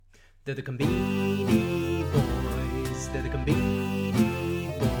They're the Conbini boys. They're the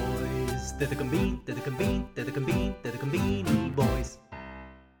Conbini boys. They're the Conbini boys.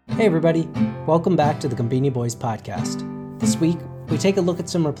 Hey everybody, welcome back to the Conbini Boys podcast. This week, we take a look at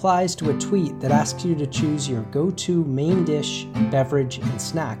some replies to a tweet that asks you to choose your go-to main dish, beverage, and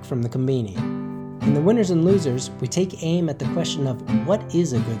snack from the Conbini. In the winners and losers, we take aim at the question of what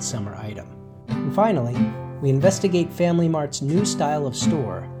is a good summer item. And finally, we investigate Family Mart's new style of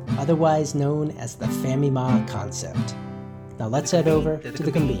store, otherwise known as the Famima concept. Now let's head over to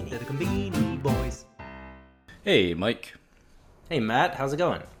the Conbini. They're the Conbini boys. Hey, Mike. Hey Matt, how's it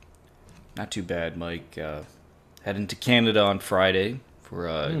going? Not too bad, Mike. Heading to Canada on Friday for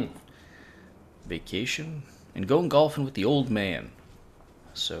a vacation and going golfing with the old man.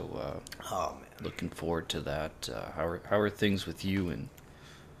 So, looking forward to that. How are things with you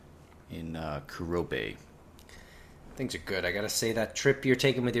in Kurobe? Things are good. I gotta say, that trip you're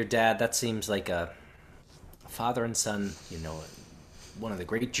taking with your dad, that seems like a father and son, one of the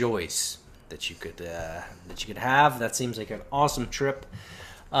great joys that you could have. That seems like an awesome trip.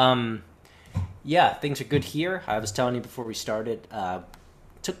 Yeah, things are good here. I was telling you before we started,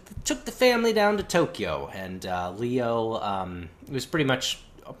 took the family down to Tokyo, and Leo, it was pretty much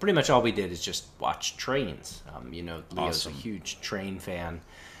all we did is just watch trains. Leo's Awesome. a huge train fan.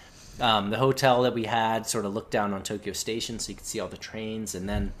 The hotel that we had sort of looked down on Tokyo Station, so you could see all the trains. And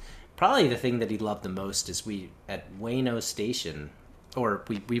then probably the thing that he loved the most is at Ueno Station, or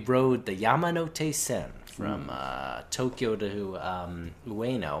we rode the Yamanote Sen from Tokyo to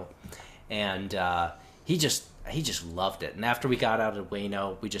Ueno, and he just loved it. And after we got out of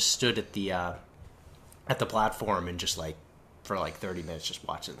Ueno, we just stood at the platform and just for 30 minutes just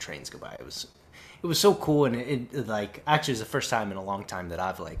watching the trains go by. It was so cool, and it actually was the first time in a long time that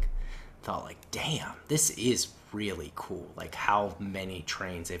I've thought damn, this is really cool, how many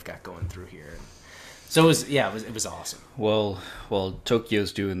trains they've got going through here. So it was awesome. Well, while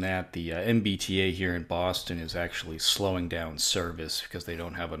Tokyo's doing that, the MBTA here in Boston is actually slowing down service because they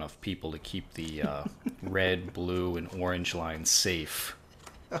don't have enough people to keep the red, blue, and orange lines safe.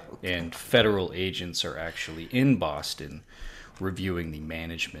 And federal agents are actually in Boston reviewing the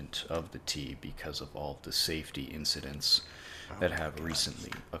management of the T because of all the safety incidents that have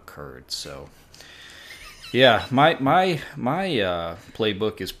recently occurred. So, yeah, my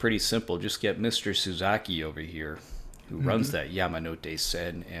playbook is pretty simple. Just get Mr. Suzaki over here, who runs that Yamanote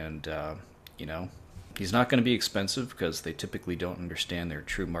Sen, and he's not going to be expensive because they typically don't understand their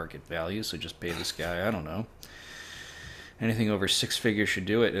true market value. So just pay this guy, I don't know, anything over 6 figures should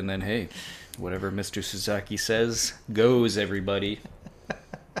do it. And then, hey, whatever Mr. Suzaki says goes, everybody.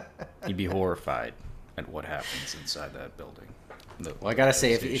 You'd be horrified at what happens inside that building. Well, I gotta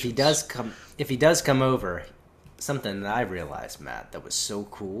say, if he does come over, something that I realized, Matt, that was so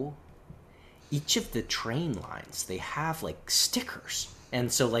cool. Each of the train lines, they have stickers,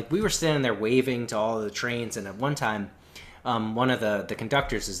 and so we were standing there waving to all of the trains, and at one time, one of the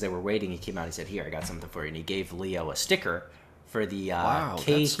conductors, as they were waiting, he came out. He said, "Here, I got something for you," and he gave Leo a sticker for the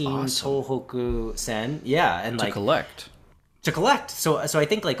Keihin Tohoku Sen. Yeah, and to collect. So I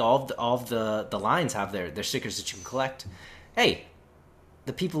think all of the lines have their stickers that you can collect. Hey,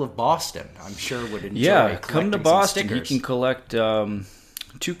 the people of Boston, I'm sure, would enjoy. Yeah, come to Boston. Some You can collect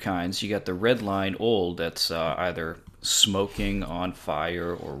 2 kinds. You got the red line old, that's either smoking, on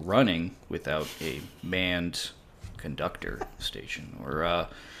fire, or running without a manned conductor station, or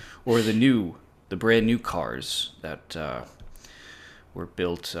the brand new cars that were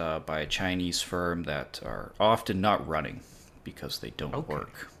built by a Chinese firm that are often not running because they don't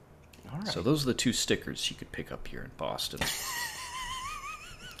work. All right. So those are the 2 stickers you could pick up here in Boston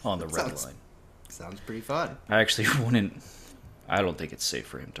on the red line. Sounds pretty fun. I actually wouldn't. I don't think it's safe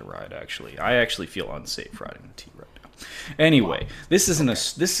for him to ride. Actually, I actually feel unsafe riding the T right now. Anyway, this isn't a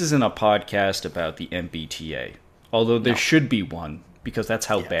podcast about the MBTA, although there should be one because that's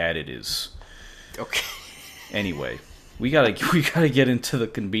how bad it is. Okay. Anyway, we gotta get into the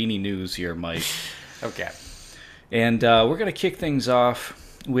Conbini news here, Mike. Okay. And we're gonna kick things off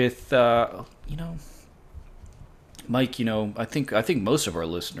with Mike. I think most of our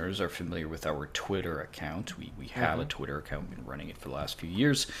listeners are familiar with our Twitter account. We have a Twitter account. We've been running it for the last few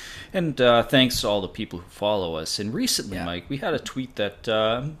years, and thanks to all the people who follow us. And recently, Mike, we had a tweet that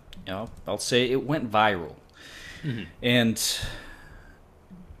I'll say it went viral. And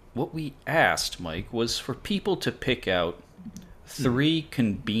what we asked, Mike, was for people to pick out 3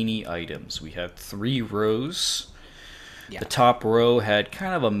 Conbini items. We had 3 rows. Yeah. The top row had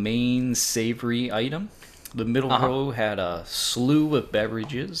kind of a main savory item. The middle row had a slew of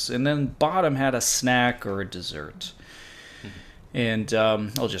beverages. And then bottom had a snack or a dessert. And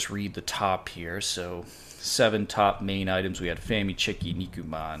I'll just read the top here. So 7 top main items. We had Fami Chiki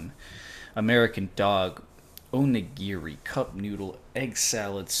Nikuman, American Dog, Onigiri, Cup Noodle, Egg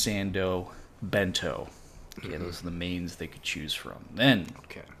Salad, Sando, Bento. Okay, those are the mains they could choose from. Then,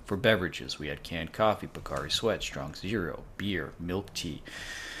 for beverages, we had canned coffee, Pocari Sweat, Strong Zero, beer, milk tea,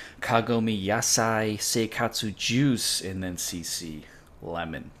 Kagomi Yasai, Seikatsu juice, and then CC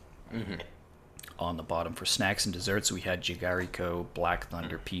lemon. On the bottom for snacks and desserts, we had Jigariko, Black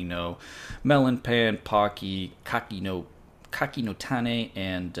Thunder, Pinot, Melon Pan, Pocky, Kaki no Tane,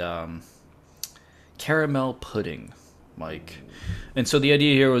 and caramel pudding, Mike. And so the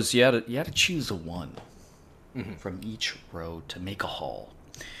idea here was you had to choose a one from each row to make a haul.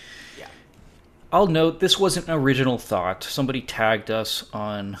 Yeah. I'll note this wasn't an original thought. Somebody tagged us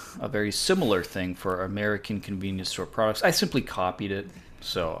on a very similar thing for American convenience store products. I simply copied it,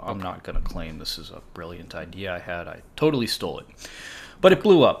 so I'm not going to claim this is a brilliant idea I had. I totally stole it. But it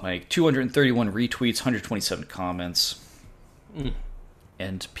blew up, Mike. 231 retweets, 127 comments.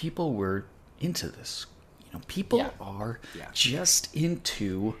 And people were into this. You know, people are just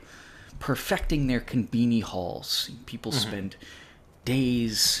into perfecting their Conbini hauls. People spend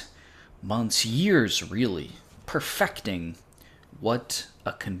days, months, years, really, perfecting what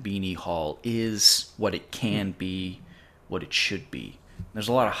a Conbini haul is, what it can be, what it should be. There's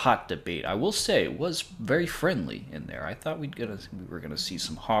a lot of hot debate. I will say it was very friendly in there. I thought we were gonna see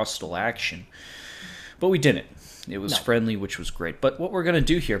some hostile action, but we didn't. It was friendly, which was great. But what we're gonna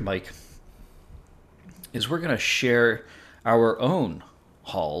do here, Mike, is we're gonna share our own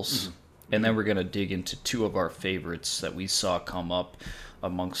hauls, and then we're gonna dig into 2 of our favorites that we saw come up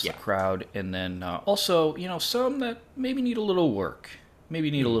amongst the crowd, and then also, you know, some that maybe need a little work, a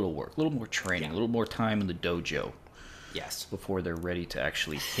little more training, a little more time in the dojo. Yes. Before they're ready to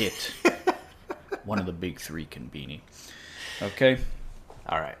actually hit one of the big 3 Conbini. Okay?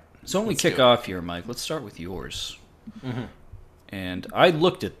 All right. So when we kick off here, Mike, let's start with yours. And I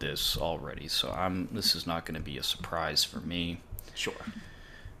looked at this already, so this is not going to be a surprise for me. Sure.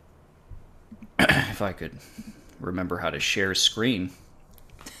 If I could remember how to share screen,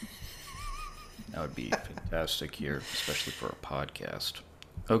 that would be fantastic here, especially for a podcast.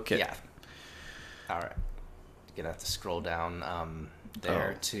 Okay. Yeah. All right. You're going to have to scroll down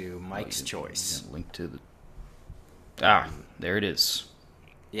there to Mike's choice. Link to the... there it is.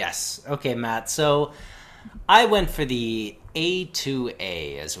 Yes. Okay, Matt. So I went for the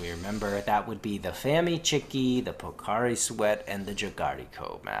A2A, as we remember. That would be the Fami Chiki, the Pocari Sweat, and the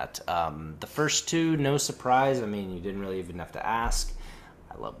Jagariko, Matt. The first 2, no surprise. I mean, you didn't really even have to ask.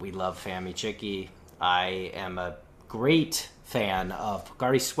 We love Fami Chiki. I am a great fan of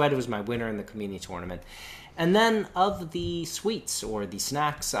Pocari Sweat. It was my winner in the Conbini tournament. And then of the sweets or the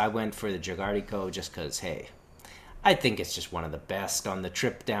snacks, I went for the Jagariko just because, hey, I think it's just one of the best. On the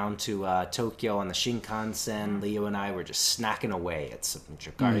trip down to Tokyo on the Shinkansen, Leo and I were just snacking away at some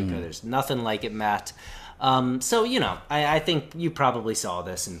Jagariko. There's nothing like it, Matt. So, you know, I think you probably saw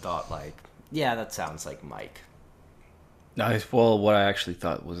this and thought, like, yeah, that sounds like Mike. Well, what I actually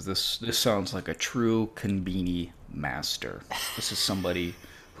thought was this sounds like a true Conbini master. This is somebody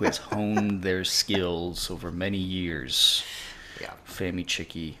who has honed their skills over many years. Yeah. Fami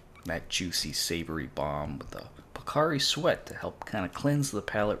Chiki, that juicy, savory bomb with the Pocari Sweat to help kind of cleanse the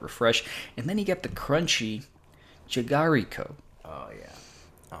palate, refresh. And then you get the crunchy Jagariko. Oh, yeah.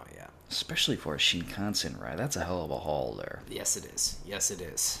 Oh, yeah. Especially for a Shinkansen ride. That's a hell of a haul there. Yes, it is. Yes, it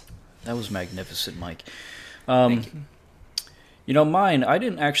is. That was magnificent, Mike. Thank you. You know, mine, I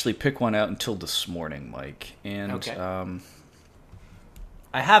didn't actually pick one out until this morning, Mike. And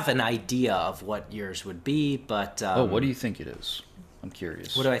I have an idea of what yours would be, but... what do you think it is? I'm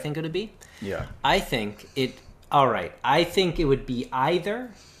curious. What do I think it would be? Yeah. I think it... All right. I think it would be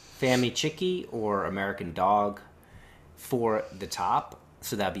either Fami Chiki or American Dog for the top.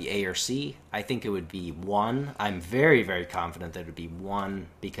 So that'd be A or C. I think it would be 1. I'm very, very confident that it would be 1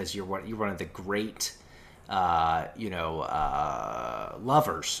 because you're one of the great...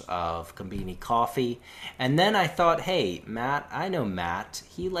 lovers of Conbini coffee. And then I thought, hey, Matt, I know Matt.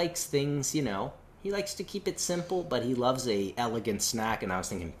 He likes things, he likes to keep it simple, but he loves a elegant snack. And I was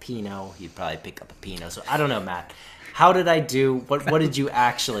thinking Pinot. He'd probably pick up a Pinot. So I don't know, Matt. How did I do? What did you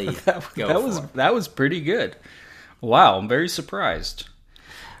actually go for? That was pretty good. Wow, I'm very surprised.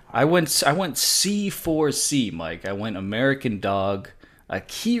 I went C4C, Mike. I went American Dog, a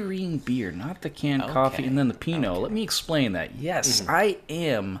Kirin beer, not the canned coffee, and then the Pinot. Let me explain that. Yes, I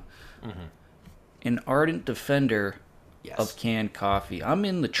am an ardent defender of canned coffee. I'm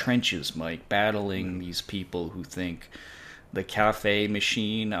in the trenches, Mike, battling these people who think the cafe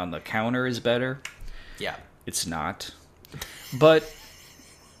machine on the counter is better. Yeah. It's not. But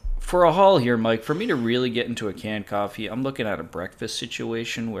for a haul here, Mike, for me to really get into a canned coffee, I'm looking at a breakfast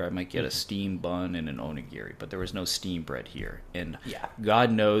situation where I might get a steam bun and an onigiri, but there was no steam bread here. And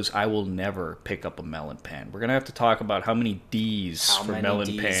God knows I will never pick up a melon pan. We're going to have to talk about how many D's for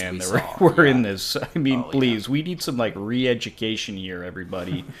melon pan there were in this. I mean, please, we need some, like, re-education here,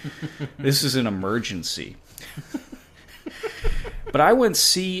 everybody. This is an emergency. But I went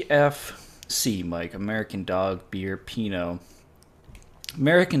CFC, Mike, American Dog Beer Pinot.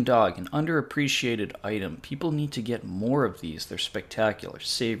 American Dog, an underappreciated item. People need to get more of these. They're spectacular,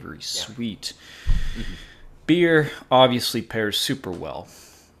 savory, sweet. Mm-hmm. Beer obviously pairs super well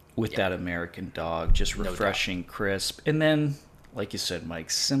with that American Dog. Just refreshing, crisp. And then, like you said,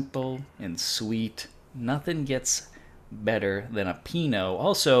 Mike, simple and sweet. Nothing gets better than a Pinot.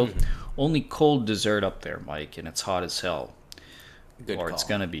 Also, only cold dessert up there, Mike, and it's hot as hell. Good call. It's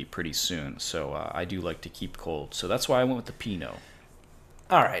going to be pretty soon. So I do like to keep cold. So that's why I went with the Pinot.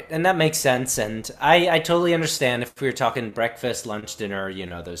 All right, and that makes sense, and I totally understand if we were talking breakfast, lunch, dinner,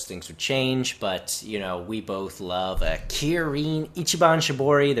 those things would change, but, we both love a Kirin Ichiban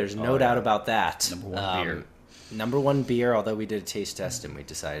Shibori. There's no doubt about that. Number one beer. Number one beer, although we did a taste test and we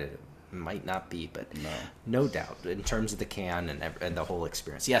decided it might not be, but no doubt in terms of the can and the whole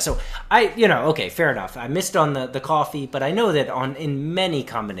experience. Yeah, so okay, fair enough. I missed on the coffee, but I know that in many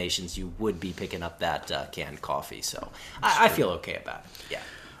combinations you would be picking up that canned coffee, so I feel okay about it. Yeah.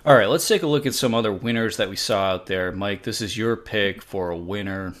 All right, let's take a look at some other winners that we saw out there. Mike, this is your pick for a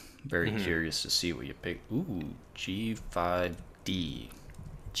winner. Very curious to see what you pick. Ooh, G5D.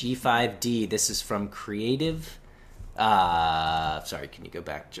 G5D. This is from Creative. Sorry, can you go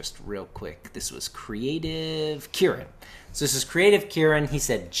back just real quick? This was Creative Kieran. So this is Creative Kieran. He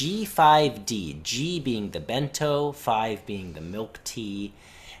said G5D. G being the bento, 5 being the milk tea,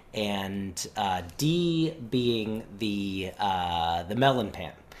 and D being the melon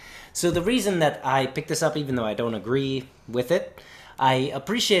pan. So the reason that I picked this up, even though I don't agree with it, I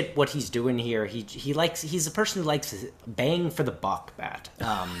appreciate what he's doing here. He's a person who likes to bang for the buck, Matt.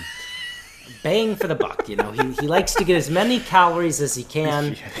 Bang for the buck, he likes to get as many calories as he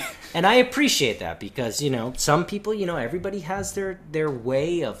can, and I appreciate that because some people, everybody has their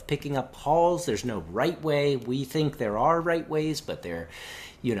way of picking up hauls. There's no right way. We think there are right ways, but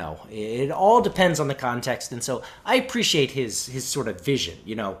it all depends on the context, and so I appreciate his sort of vision.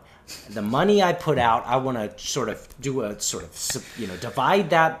 The money I put out, I want to sort of do divide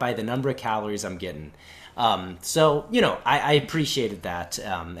that by the number of calories I'm getting. I appreciated that,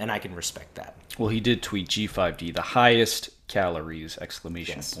 and I can respect that. Well, he did tweet G5D, the highest calories,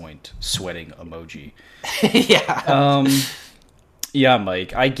 exclamation point, sweating emoji. Yeah. Yeah,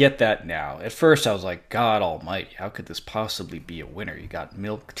 Mike, I get that now. At first, I was like, God almighty, how could this possibly be a winner? You got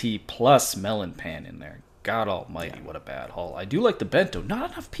milk tea plus melon pan in there. God almighty, what a bad haul. I do like the bento.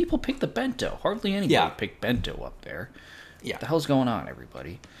 Not enough people pick the bento. Hardly anybody picked bento up there. Yeah. What the hell's going on,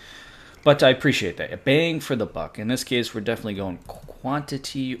 everybody? But I appreciate that. A bang for the buck. In this case, we're definitely going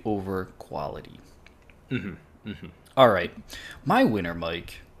quantity over quality. All right. My winner,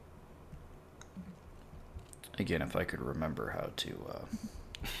 Mike. Again, if I could remember how to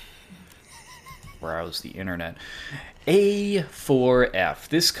browse the internet. A4F.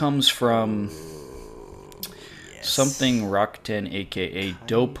 This comes from something Rockton, a.k.a.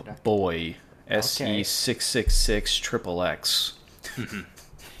 Dope Boy. SE666XXX.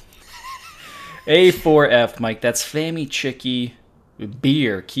 A4F, Mike. That's Fami Chicky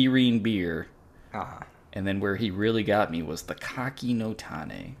beer, Kirin beer. And then where he really got me was the Kaki no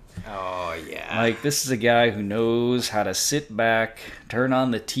Tane. Oh, yeah. Like, this is a guy who knows how to sit back, turn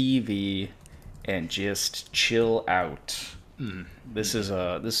on the TV, and just chill out. This is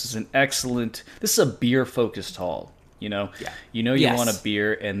an excellent. This is a beer focused haul. You want a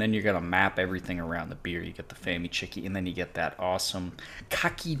beer, and then you're gonna map everything around the beer. You get the Fami Chicky, and then you get that awesome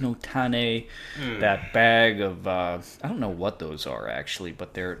Kaki no Tane, that bag of I don't know what those are actually,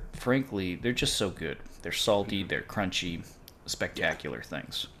 but they're just so good. They're salty, they're crunchy, spectacular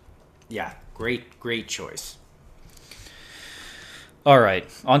things. Yeah, great choice. All right,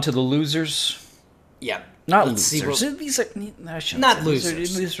 on to the losers. Yeah. Not losers. These are not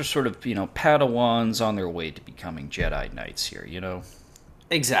losers. These are sort of, Padawans on their way to becoming Jedi Knights here,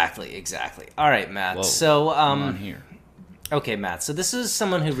 Exactly. All right, Matt. Whoa, so, come on here. Okay, Matt. So this is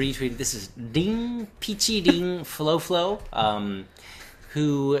someone who retweeted. This is Ding Peachy Ding Flo,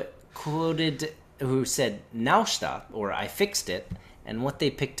 who said "Nausta" or "I fixed it," and what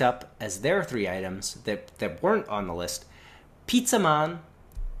they picked up as their 3 items that weren't on the list: Pizza Man,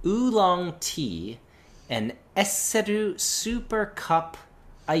 Oolong Tea, and Esseru Super Cup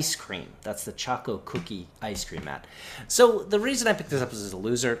ice cream. That's the Choco Cookie ice cream, Matt. So the reason I picked this up as a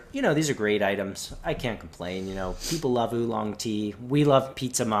loser, these are great items. I can't complain. People love oolong tea. We love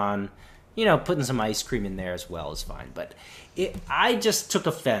Pizza Man. Putting some ice cream in there as well is fine. But I just took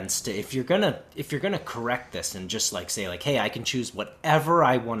offense to if you're gonna correct this and just say hey, I can choose whatever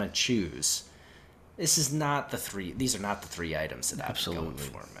I want to choose. This is not the three. These are not the three items that I'm going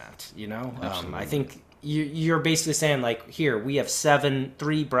for, Matt. I think you're basically saying here we have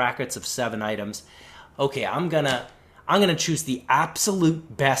 3 brackets of 7 items. Okay, I'm gonna choose the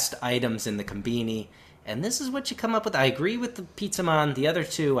absolute best items in the Conbini, and this is what you come up with. I agree with the Pizza Man. The other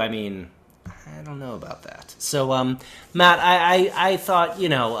 2, I don't know about that. So, Matt, I thought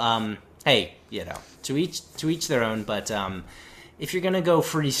hey, to each their own, but if you're gonna go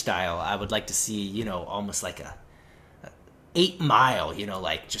freestyle, I would like to see almost like a 8 Mile,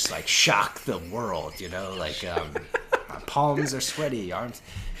 just shock the world, my palms are sweaty, arms,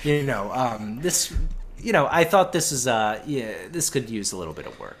 this, I thought this is, this could use a little bit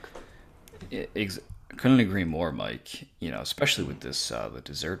of work. Couldn't agree more, Mike. Especially with this, the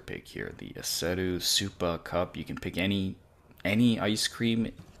dessert pick here, the Aceru Super Cup. You can pick any ice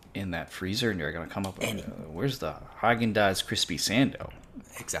cream in that freezer, and you're gonna come up with where's the Haagen-Dazs Crispy Sando?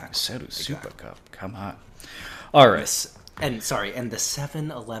 Exactly. Aceru Super Cup. Come on. All right. And the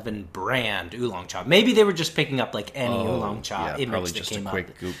 7-Eleven brand oolong chop. Maybe they were just picking up any oolong chop image probably that just came a up.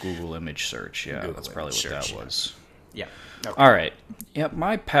 quick Google image search. Yeah, that's probably what that was. Yeah. Okay. All right. Yeah,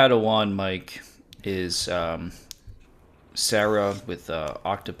 my Padawan, Mike, is Sarah with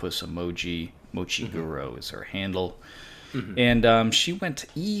octopus emoji. Mochiguro is her handle. Mm-hmm. And she went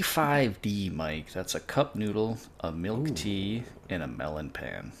E5D, Mike. That's a cup noodle, a milk tea, and a melon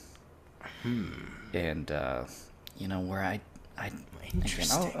pan. And where I thinking,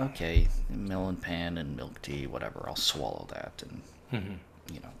 okay, melon pan and milk tea, whatever. I'll swallow that, and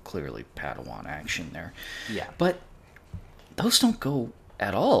clearly Padawan action there. Yeah, but those don't go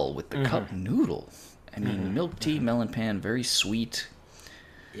at all with the cup noodle. I mean, milk tea, melon pan, very sweet.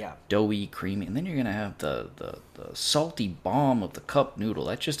 Yeah, doughy, creamy, and then you're gonna have the salty bomb of the cup noodle.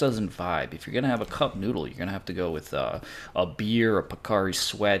 That just doesn't vibe. If you're gonna have a cup noodle, you're gonna have to go with a beer, a Pocari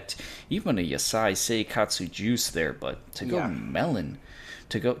Sweat, even a Yasai Seikatsu juice there. But to go melon,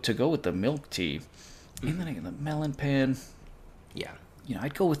 to go with the milk tea, and then the melon pan. Yeah,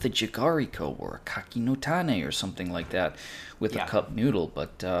 I'd go with the Jigariko or a Kaki no Tane or something like that with a cup noodle.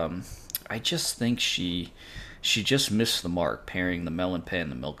 But I just think she just missed the mark pairing the melon pan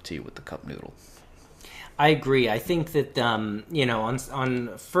and the milk tea with the cup noodle. I agree. I think that,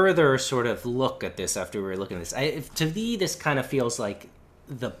 on further sort of look at this after we were looking at this, to me, this kind of feels like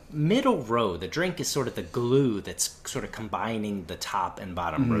the middle row, the drink is sort of the glue that's sort of combining the top and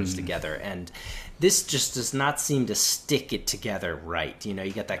bottom rows together. And this just does not seem to stick it together right.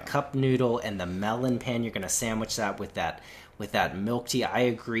 You got that cup noodle and the melon pan. You're going to sandwich that with that milk tea. I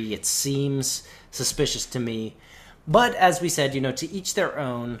agree. It seems suspicious to me. But as we said, to each their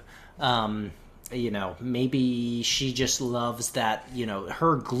own. Maybe she just loves that,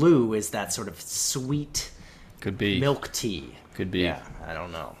 her glue is that sort of sweet could be milk tea. Could be. Yeah, I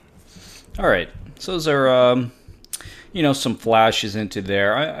don't know. All right. So those are, some flashes into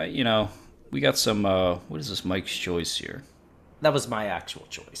there. We got some, what is this, Mike's choice here? That was my actual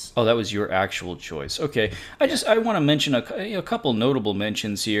choice. Oh, that was your actual choice. Okay. I want to mention a couple notable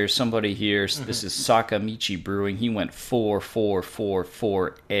mentions here. Somebody here, this is Sakamichi Brewing. He went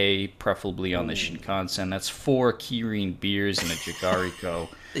 4-4-4-4-A, preferably on the Shinkansen. That's 4 Kirin beers and a Jigariko.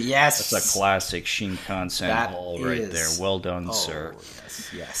 Yes. That's a classic Shinkansen haul right there. Well done, sir.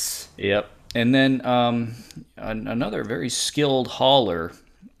 Yes. Yep. And then another very skilled hauler.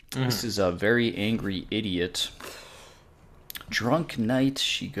 This is a very angry idiot. Drunk Night,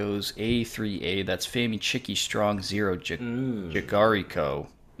 she goes A3A. That's Fami Chiki Strong Zero Jigariko.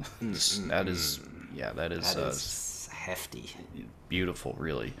 That is hefty. Beautiful,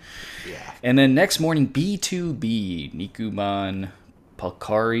 really. Yeah. And then next morning, B2B, Nikuman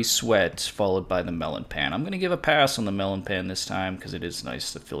Pocari Sweat, followed by the melon pan. I'm going to give a pass on the melon pan this time because it is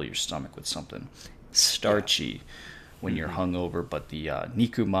nice to fill your stomach with something starchy when you're hungover. But the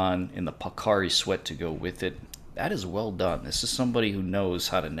Nikuman and the Pocari Sweat to go with it, that is well done. This is somebody who knows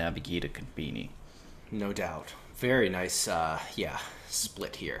how to navigate a Conbini. No doubt. Very nice,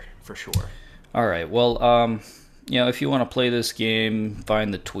 split here, for sure. All right, well, if you want to play this game,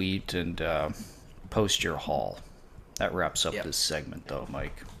 find the tweet and post your haul. That wraps up this segment, though,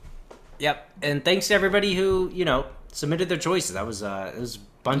 Mike. Yep, and thanks to everybody who, submitted their choices. It was a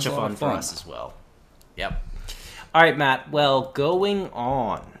bunch of fun for us as well. Yep. All right, Matt, well, going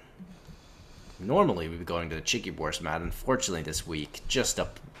on. Normally we'd be going to the Chicky Wars, Matt. Unfortunately this week, just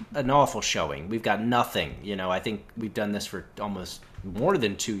an awful showing. We've got nothing. I think we've done this for almost more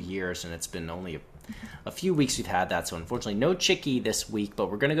than 2 years, and it's been only a few weeks we've had that. So unfortunately no Chicky this week,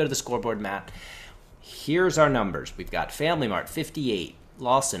 but we're going to go to the scoreboard, Matt. Here's our numbers. We've got Family Mart 58,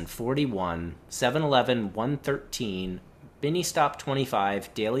 Lawson 41, 7-Eleven 113, Bini Stop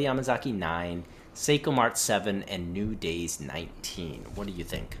 25, Daily Yamazaki 9, Seiko Mart 7, and New Days 19. What do you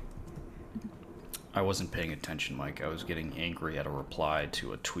think? I wasn't paying attention, Mike. I was getting angry at a reply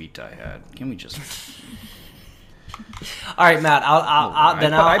to a tweet I had. Can we just... All right, Matt.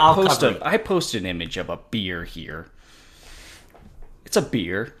 I posted an image of a beer here. It's a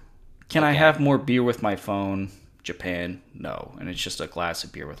beer. Can I have more beer with my phone? Japan? No. And it's just a glass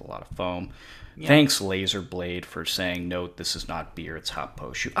of beer with a lot of foam. Yeah. Thanks, Laser Blade, for saying, note, this is not beer, it's hot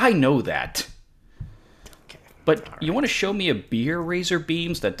post. I know that. Okay. But you want to show me a beer, Razor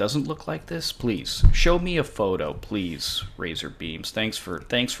Beams, that doesn't look like this? Please. Show me a photo, please, Razor Beams. Thanks for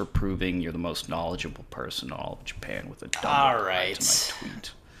proving you're the most knowledgeable person in all of Japan with a dumb reply to my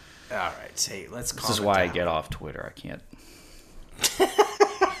tweet. All right. Hey, let's calm This is why I get off Twitter. I can't...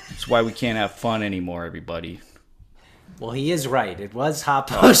 That's why we can't have fun anymore, everybody. Well, he is right. It was hot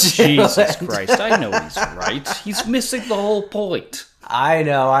post. Oh, Jesus Christ. I know he's right. He's missing the whole point. I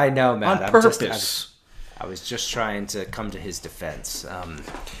know, Matt. On purpose. I was just trying to come to his defense.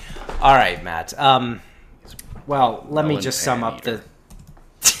 All right, Matt. Well, let me just sum up the...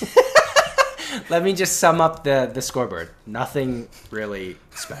 Let me just sum up the scoreboard. Nothing really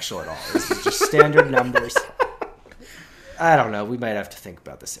special at all. This is just standard numbers. I don't know. We might have to think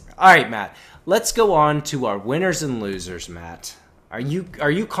about this. All right, Matt. Let's go on to our winners and losers, Matt. Are you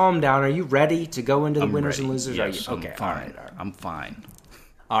calmed down? Are you ready to go into the winners and losers? Yes, are you? Okay, fine. all right. I'm fine.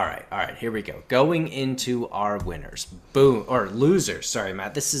 All right. Here we go. Going into our winners. Boom. Or losers. Sorry,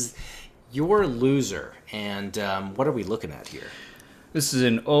 Matt. This is your loser. And what are we looking at here? This is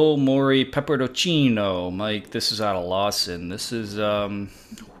an O Mori Peperoncino. Mike, this is out of Lawson. This is, how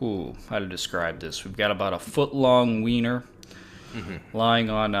to describe this? We've got about a foot-long wiener lying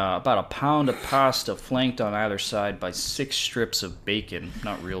on about a pound of pasta flanked on either side by 6 strips of bacon.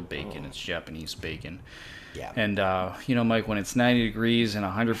 Not real bacon, it's Japanese bacon. Yeah. And, Mike, when it's 90 degrees and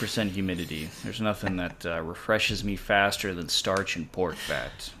 100% humidity, there's nothing that refreshes me faster than starch and pork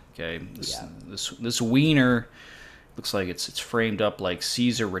fat. Okay? This wiener... looks like it's framed up like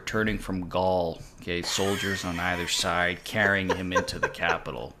Caesar returning from Gaul. Okay, soldiers on either side carrying him into the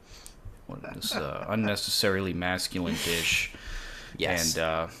capital. This unnecessarily masculine dish. Yes.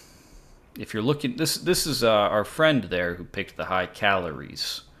 And if you're looking, this is our friend there who picked the high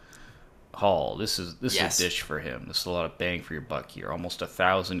calories haul. This is a dish for him. This is a lot of bang for your buck here. Almost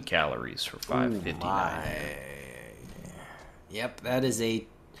 1,000 calories for $5.59. Yep, that is a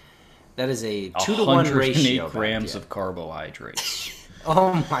 2-to-1 ratio. 108 grams of carbohydrates.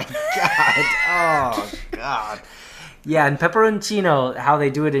 Oh my god! Oh god! Yeah, and pepperoncino, how they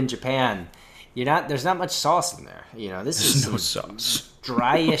do it in Japan, there's not much sauce in there. There's no sauce.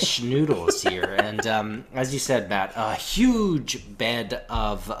 Dryish noodles here, and as you said, Matt, a huge bed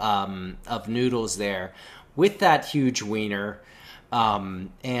of noodles there, with that huge wiener,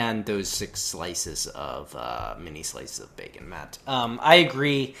 and those 6 mini slices of bacon, Matt. I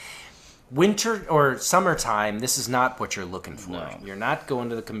agree. Winter or summertime, this is not what you're looking for. No. You're not going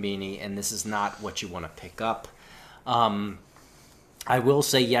to the Conbini, and this is not what you want to pick up. I will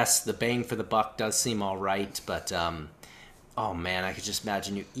say, yes, the bang for the buck does seem all right, but oh man, I could just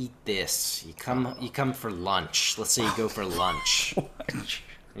imagine you eat this. You come for lunch. Let's say you go for lunch.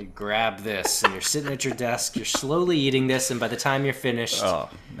 You grab this, and you're sitting at your desk. You're slowly eating this, and by the time you're finished,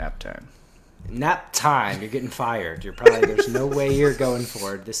 nap time. Nap time. You're getting fired. There's no way you're going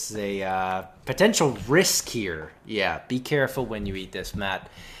for it. This is a potential risk here. Yeah, be careful when you eat this, Matt.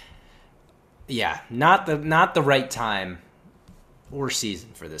 Yeah, not the right time or season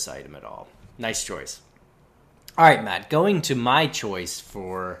for this item at all. Nice choice. All right, Matt, going to my choice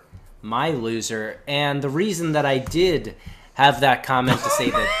for my loser, and the reason that I did have that comment to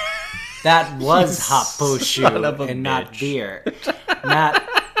say that was hot poshu and not beer. Matt,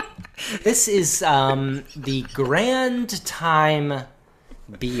 this is the Grand Time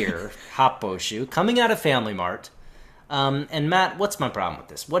beer, Happoshu, coming out of Family Mart. And Matt, what's my problem with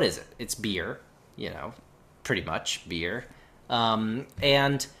this? What is it? It's beer, pretty much beer.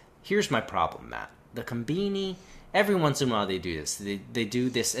 And here's my problem, Matt. The Conbini, every once in a while they do this. They do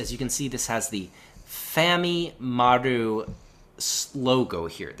this, as you can see, this has the Fami Maru logo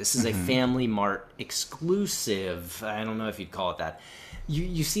here. This is a Family Mart exclusive. I don't know if you'd call it that.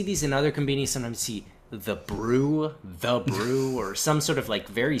 You see these in other Conbini. Sometimes you see the brew, or some sort of like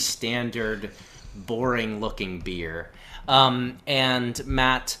very standard, boring looking beer. And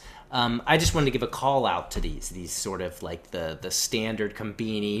Matt, I just wanted to give a call out to these sort of like the standard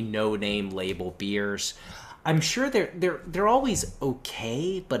Conbini, no name label beers. I'm sure they're always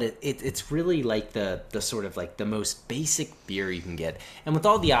okay, but it's really like the sort of like the most basic beer you can get. And with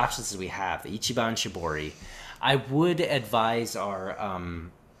all the options that we have, the Ichiban Shibori, I would advise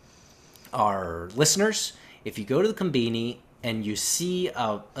our listeners, if you go to the Conbini and you see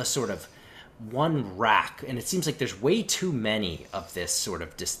a sort of one rack, and it seems like there's way too many of this sort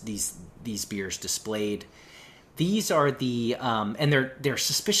of these beers displayed. These are the and they're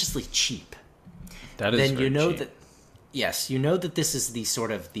suspiciously cheap. That is then very you know cheap. that yes, you know that this is the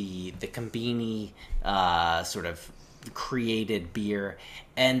sort of the Conbini sort of created beer.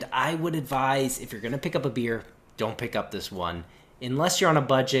 And I would advise, if you're going to pick up a beer, don't pick up this one unless you're on a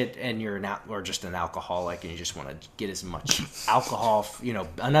budget and you're or just an alcoholic and you just want to get as much alcohol,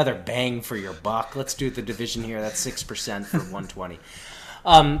 another bang for your buck. Let's do the division here. That's 6% for 120.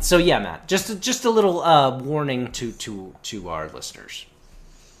 So yeah, Matt, just a little warning to our listeners.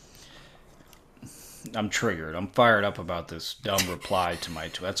 I'm triggered. I'm fired up about this dumb reply to my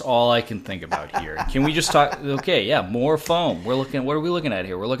tweet. That's all I can think about here. Can we just talk? Okay, yeah, more foam. What are we looking at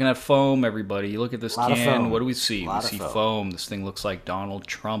here? We're looking at foam, everybody. You look at this can. What do we see? We see foam. This thing looks like Donald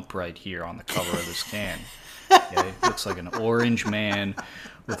Trump right here on the cover of this can. Okay? It looks like an orange man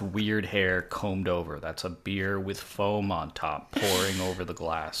with weird hair combed over. That's a beer with foam on top pouring over the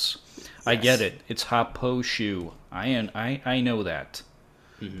glass. Yes. I get it. It's Happoshu. I know that.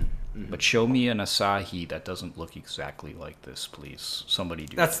 Mm-hmm. Mm-hmm. But show me an Asahi that doesn't look exactly like this, please. Somebody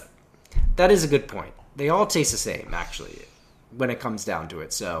do that. That is a good point. They all taste the same, actually, when it comes down to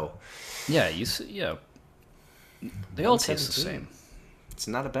it. So, yeah, they all taste the same. It's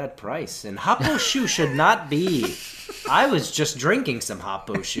not a bad price. And Happoshu should not be. I was just drinking some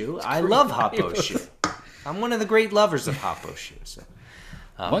Happoshu. I love Happoshu. I'm one of the great lovers of Happoshu. So,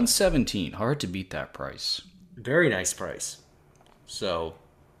 $117. Hard to beat that price. Very nice price. So,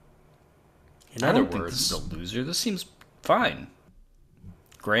 in I other don't words, think this is a loser. This seems fine.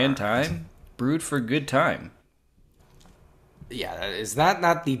 Grand time, brewed for a good time. Yeah, is that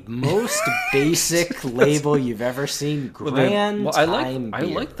not the most basic label you've ever seen? Grand time beer. I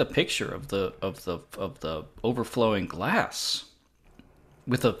like the picture of the overflowing glass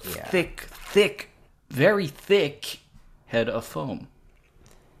with a thick, very thick head of foam.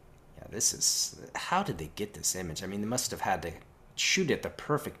 Yeah, this is. How did they get this image? I mean, they must have had to shoot at the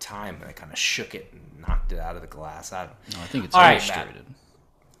perfect time when they kind of shook it and knocked it out of the glass. I think it's illustrated.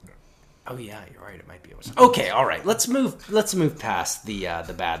 Right, oh yeah, you're right. It might be. Okay, all right. Let's move past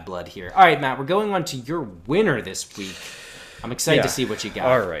the bad blood here. All right, Matt. We're going on to your winner this week. I'm excited to see what you got.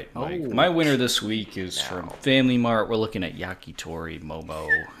 All right, Mike. My winner this week is from Family Mart. We're looking at Yakitori, Momo,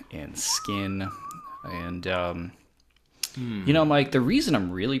 and Skin. And Mike, the reason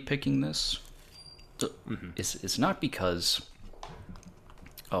I'm really picking this is not because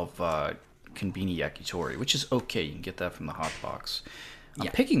of Conbini Yakitori, which is okay. You can get that from the hot box. I'm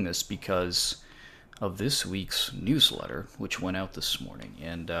picking this because of this week's newsletter, which went out this morning.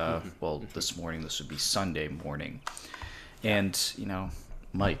 And, this morning, this would be Sunday morning. And,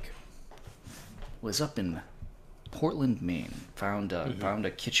 Mike was up in Portland, Maine, found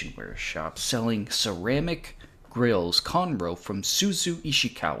a kitchenware shop selling ceramic grills, Conro, from Suzu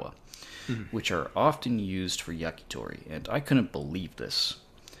Ishikawa, which are often used for yakitori. And I couldn't believe this.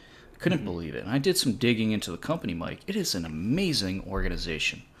 Couldn't believe it. And I did some digging into the company, Mike. It is an amazing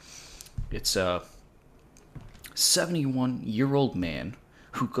organization. It's a 71-year-old man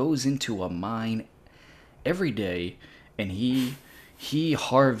who goes into a mine every day and he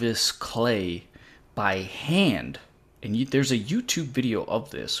harvests clay by hand. And there's a YouTube video of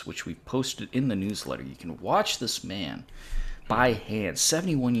this, which we posted in the newsletter. You can watch this man by hand,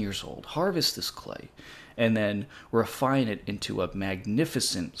 71 years old, harvest this clay, and then refine it into a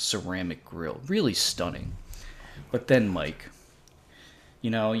magnificent ceramic grill. Really stunning. But then, Mike,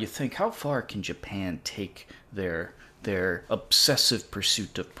 you think, how far can Japan take their obsessive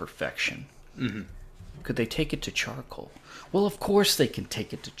pursuit of perfection? Mm-hmm. Could they take it to charcoal? Well, of course they can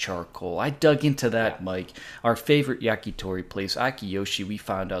take it to charcoal. I dug into that, Mike. Our favorite yakitori place, Akiyoshi, we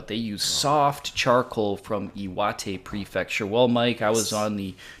found out they use soft charcoal from Iwate Prefecture. Well, Mike, I was on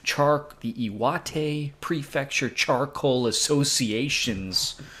the Iwate Prefecture Charcoal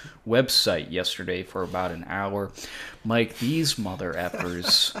Association's website yesterday for about an hour. Mike, these mother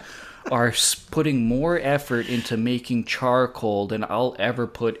effers are putting more effort into making charcoal than I'll ever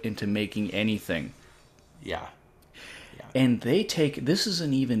put into making anything. Yeah. And this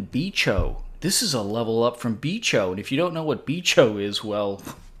isn't even Bicho This is a level up from Bicho. And if you don't know what Bicho is, well,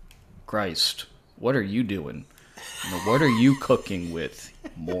 Christ, what are you doing? What are you cooking with,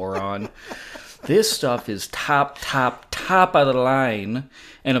 moron? This stuff is top of the line.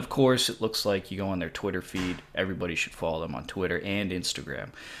 And of course, it looks like you go on their Twitter feed. Everybody should follow them on Twitter and Instagram.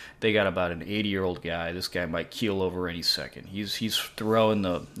 They got about an 80-year-old guy. This guy might keel over any second. He's throwing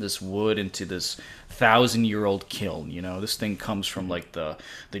this wood into this 1,000-year-old kiln. You know, this thing comes from like the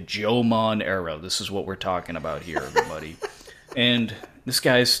Jomon era. This is what we're talking about here, everybody. And this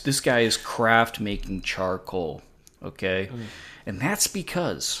guy is craft making charcoal. Okay, and that's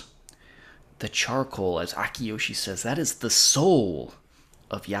because the charcoal, as Akiyoshi says, that is the soul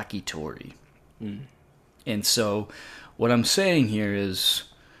of yakitori. And so what I'm saying here is,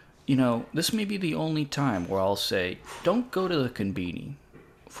 you know, this may be the only time where I'll say, don't go to the Conbini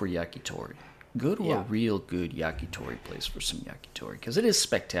for yakitori. Go to a real good yakitori place for some yakitori, because it is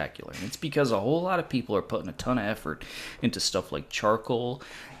spectacular. And it's because a whole lot of people are putting a ton of effort into stuff like charcoal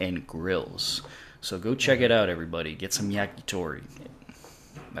and grills. So go check it out, everybody. Get some yakitori.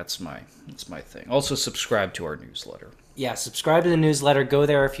 That's my thing. Also, subscribe to our newsletter. Yeah, subscribe to the newsletter. Go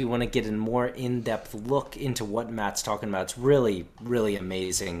there if you want to get a more in-depth look into what Matt's talking about. It's really, really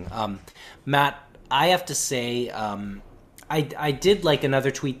amazing. Matt, I have to say, I did like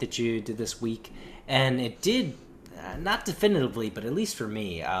another tweet that you did this week, and it did, not definitively, but at least for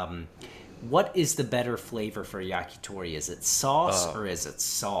me, what is the better flavor for yakitori? Is it sauce or is it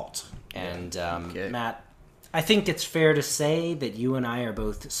salt? And Matt, I think it's fair to say that you and I are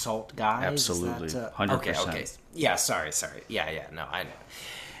both salt guys. Absolutely, 100%. Okay. Yeah, sorry. Yeah, no, I know.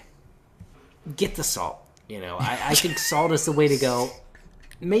 Get the salt. You know, I think salt is the way to go.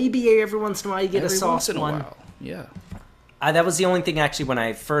 Maybe every once in a while you get a sauce one. While. Yeah. That was the only thing, actually, when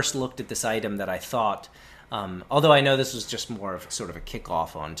I first looked at this item that I thought, although I know this was just more of sort of a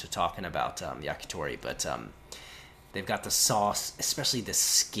kickoff on to talking about yakitori, but they've got the sauce, especially the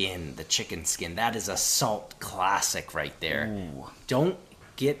skin, the chicken skin. That is a salt classic right there. Ooh. Don't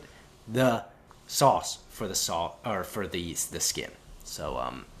get the sauce for the salt or for the skin. So,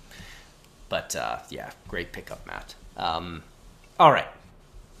 yeah, great pickup, Matt. All right,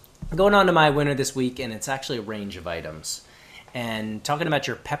 going on to my winner this week, and it's actually a range of items. And talking about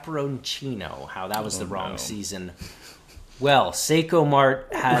your pepperoncino, how that was the wrong season. Well, Seiko Mart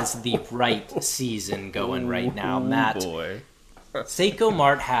has the right season going right now, Matt. Boy. Seiko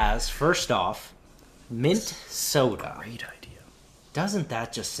Mart has, first off, mint soda. Great idea. Doesn't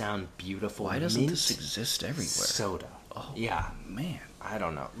that just sound beautiful? Why doesn't mint this exist everywhere? Soda. Oh, yeah. man. I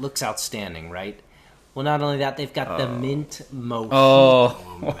don't know. Looks outstanding, right? Well, not only that, they've got the mint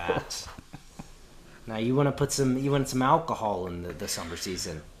mojito, Matt. Now you want some alcohol in the summer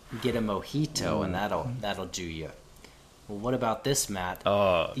season. You get a mojito, and that'll do you. Well, what about this, Matt?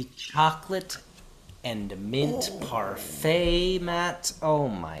 The chocolate and mint parfait, Matt. Oh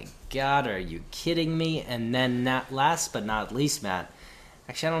my God, are you kidding me? And then last but not least, Matt.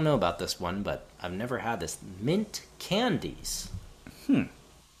 Actually, I don't know about this one, but I've never had this. Mint candies. I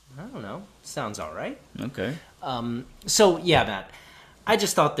don't know. Sounds all right. Okay. So, yeah, Matt, I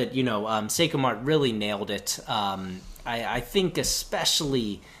just thought that, Seiko Mart really nailed it. I think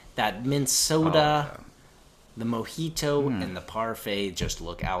especially that mint soda, the mojito, and the parfait just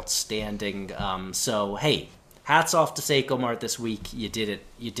look outstanding. So, hey, hats off to Seiko Mart this week. You did it.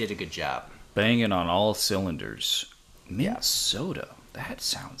 You did a good job. Banging on all cylinders. Mint soda. That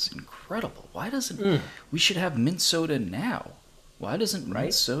sounds incredible. Why doesn't... We should have mint soda now. Why doesn't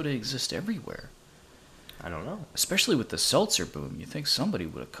mint soda exist everywhere? I don't know. Especially with the seltzer boom. You think somebody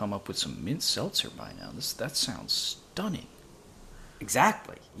would have come up with some mint seltzer by now. That sounds stunning.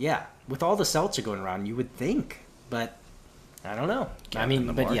 Exactly. Yeah. With all the seltzer going around, you would think. But I don't know.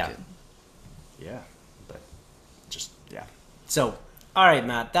 Market. Yeah. But just, yeah. So, all right,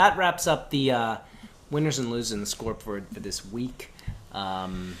 Matt. That wraps up the winners and losers and the scoreboard for this week.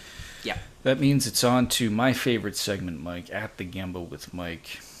 Yeah. That means it's on to my favorite segment, Mike, at the Gemba with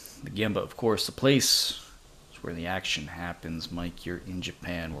Mike. The Gemba, of course, the place is where the action happens. Mike, you're in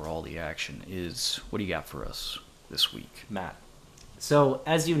Japan where all the action is. What do you got for us this week? Matt. So,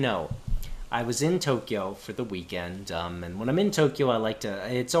 as you know, I was in Tokyo for the weekend, and when I'm in Tokyo, I like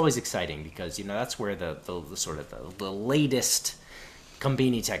to... It's always exciting because, that's where the sort of the latest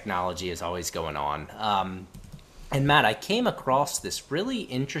Conbini technology is always going on. And Matt, I came across this really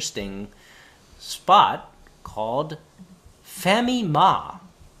interesting spot called Famima.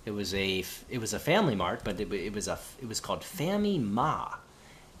 It was a Family Mart, but it was called Famima,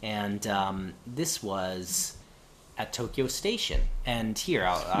 and this was at Tokyo Station. And here,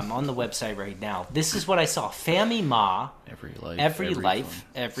 I'm on the website right now. This is what I saw. Famima. Every life,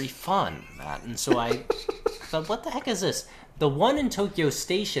 every fun, Matt. And so I thought, what the heck is this? The one in Tokyo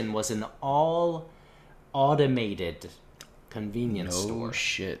Station was an all-automated convenience store. No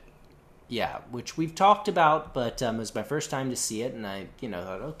shit. Yeah, which we've talked about, but it was my first time to see it, and I,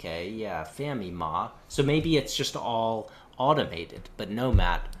 thought, okay, yeah, Famima. So maybe it's just all automated. But no,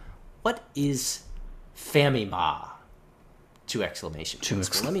 Matt, what is Famima? 2 exclamation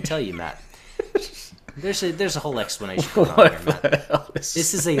points. Well, let me tell you, Matt. There's a whole explanation going on here, Matt.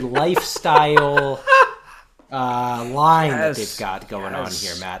 This is a lifestyle line that they've got going on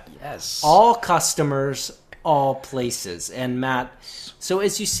here, Matt. Yes. All customers, all places. And Matt, so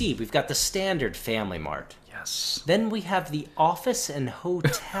as you see, we've got the standard Family Mart. Yes. Then we have the office and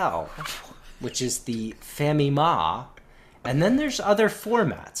hotel, which is the Famima. And then there's other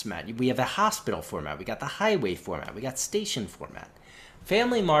formats, Matt. We have a hospital format. We got the highway format. We got station format.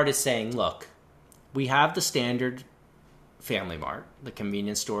 Family Mart is saying, look, we have the standard Family Mart, the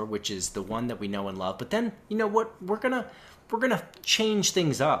convenience store, which is the one that we know and love. But then, you know what? We're gonna change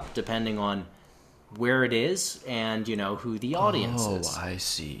things up depending on where it is and, who the audience is. Oh, I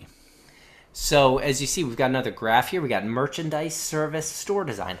see. So, as you see, we've got another graph here. We got merchandise, service, store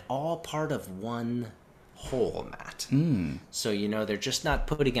design, all part of one whole, Matt. So, they're just not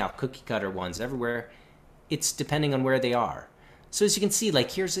putting out cookie cutter ones everywhere. It's depending on where they are. So as you can see,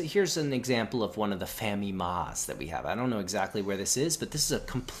 like here's an example of one of the Famimas that we have. I don't know exactly where this is, but this is a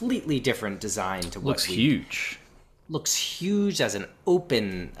completely different design to what looks huge. Looks huge as an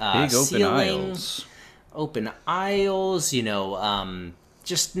open big ceiling, open aisles.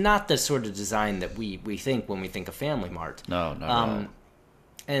 Just not the sort of design that we think when we think of Family Mart. No, not at all.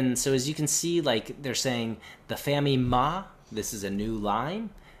 And so as you can see, like they're saying the Famima, this is a new line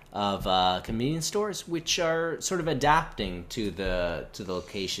of convenience stores, which are sort of adapting to the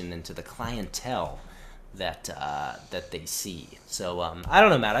location and to the clientele that they see. So I don't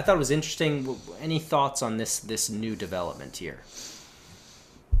know, Matt. I thought it was interesting. Any thoughts on this new development here?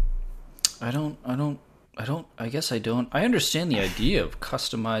 I guess I don't. I understand the idea of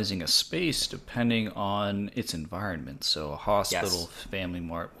customizing a space depending on its environment. So a hospital Family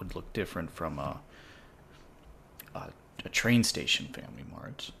Mart would look different from a train station Family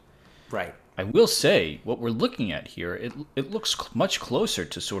Mart. Right. I will say, what we're looking at here, it looks much closer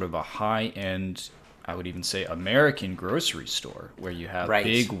to sort of a high-end, I would even say, American grocery store, where you have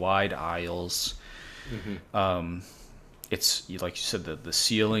big, wide aisles. Mm-hmm. It's, like you said, the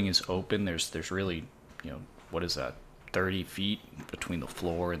ceiling is open. There's really, what is that, 30 feet between the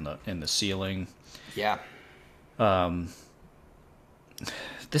floor and the ceiling. Yeah.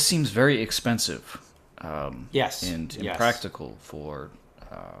 This seems very expensive. Yes. And impractical for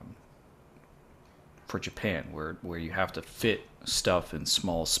Japan, where you have to fit stuff in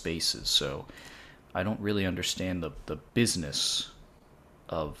small spaces. So I don't really understand the business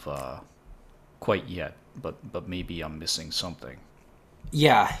of quite yet, but maybe I'm missing something.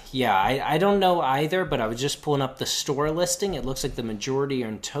 Yeah, I don't know either, but I was just pulling up the store listing. It looks like the majority are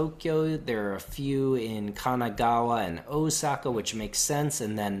in Tokyo. There are a few in Kanagawa and Osaka, which makes sense.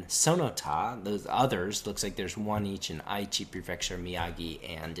 And then Sonota, those others, looks like there's one each in Aichi Prefecture, Miyagi,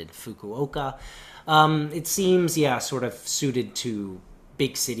 and in Fukuoka. It seems, sort of suited to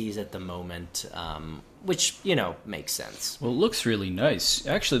big cities at the moment, which, makes sense. Well, it looks really nice.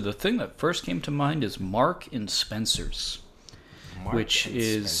 Actually, the thing that first came to mind is Mark and Spencer's. Which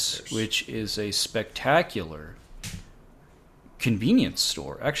is a spectacular convenience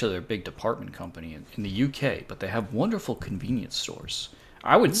store. Actually, they're a big department company in the UK, but they have wonderful convenience stores.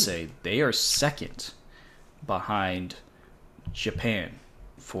 I would say they are second behind Japan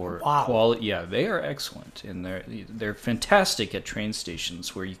for quality. Yeah, they are excellent, and they're fantastic at train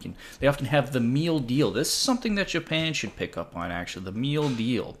stations where they often have the meal deal. This is something that Japan should pick up on, actually, the meal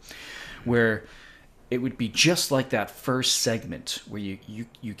deal, where it would be just like that first segment where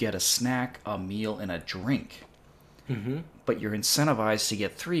you get a snack, a meal, and a drink. Mm-hmm. But you're incentivized to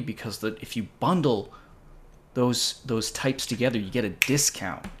get 3 because if you bundle those types together, you get a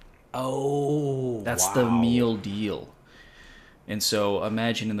discount. Oh, that's the meal deal. And so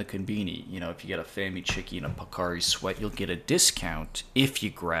imagine in the Conbini, if you get a Fami Chiki and a Pocari Sweat, you'll get a discount if you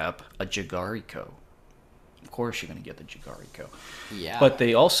grab a Jagariko. Of course, you're going to get the Jagariko. Yeah. But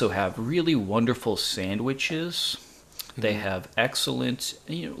they also have really wonderful sandwiches. Mm-hmm. They have excellent,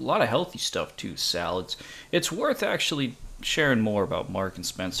 a lot of healthy stuff too, salads. It's worth actually sharing more about Mark and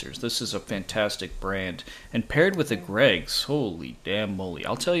Spencer's. This is a fantastic brand. And paired with the Greg's, holy damn moly.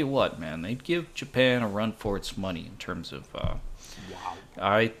 I'll tell you what, man, they'd give Japan a run for its money in terms of... wow.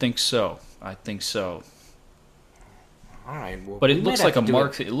 I think so. All right. Well, But we it might looks have like to a do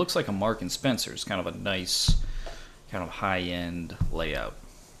Mark. It looks like a Mark and Spencer's, kind of a nice, kind of high-end layout.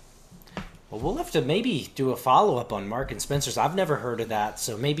 Well, we'll have to maybe do a follow-up on Mark and Spencer's. I've never heard of that,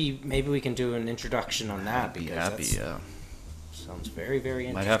 so maybe we can do an introduction on that. Be because happy. that's- sounds very, very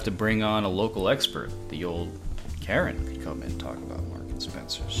interesting. Might have to bring on a local expert. The old Karen could come in and talk about Mark and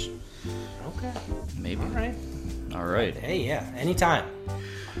Spencer's. Okay. Maybe. All right. All right. Hey, yeah. Anytime.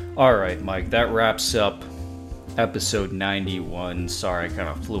 All right, Mike. That wraps up episode 91. Sorry, I kind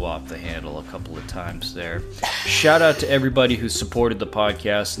of flew off the handle a couple of times there. Shout out to everybody who supported the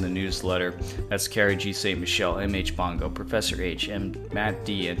podcast and the newsletter. That's Carrie G. St. Michelle, M.H. Bongo, Professor H, M. Matt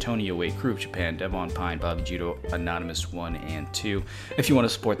D, Antonio Wade, Crew of Japan, Devon Pine, Bobby Judo, Anonymous 1 and 2. If you want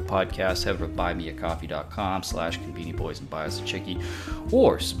to support the podcast, head over to buymeacoffee.com/Conbini Boys and buy us a chickie,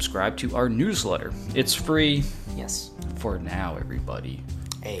 or subscribe to our newsletter. It's free. Yes. For now, everybody.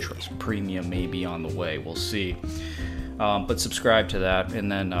 Hey. Premium may be on the way. We'll see. But subscribe to that,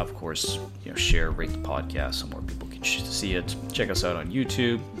 and then of course, share, rate the podcast so more people can see it. Check us out on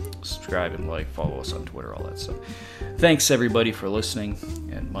YouTube. Subscribe and like, follow us on Twitter, all that stuff. Thanks everybody for listening,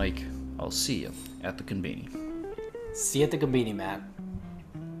 and Mike, I'll see you at the Conbini. See you at the Conbini, Matt.